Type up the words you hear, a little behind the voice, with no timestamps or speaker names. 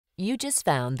You just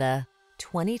found the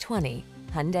 2020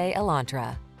 Hyundai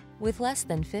Elantra. With less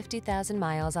than 50,000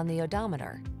 miles on the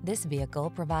odometer, this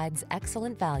vehicle provides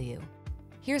excellent value.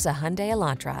 Here's a Hyundai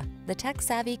Elantra, the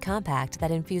tech-savvy compact that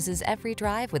infuses every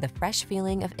drive with a fresh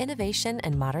feeling of innovation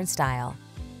and modern style.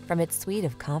 From its suite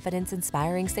of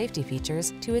confidence-inspiring safety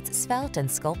features to its svelte and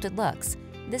sculpted looks,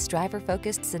 this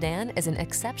driver-focused sedan is an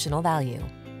exceptional value.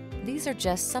 These are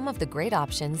just some of the great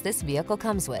options this vehicle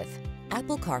comes with: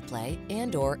 Apple CarPlay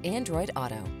and/or Android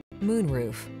Auto,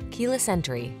 moonroof, keyless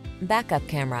entry, backup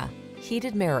camera,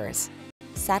 heated mirrors,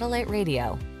 satellite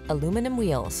radio, aluminum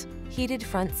wheels, heated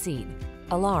front seat,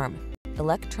 alarm,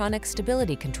 electronic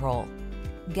stability control.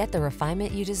 Get the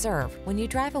refinement you deserve when you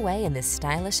drive away in this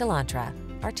stylish Elantra.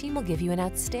 Our team will give you an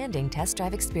outstanding test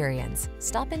drive experience.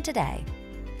 Stop in today.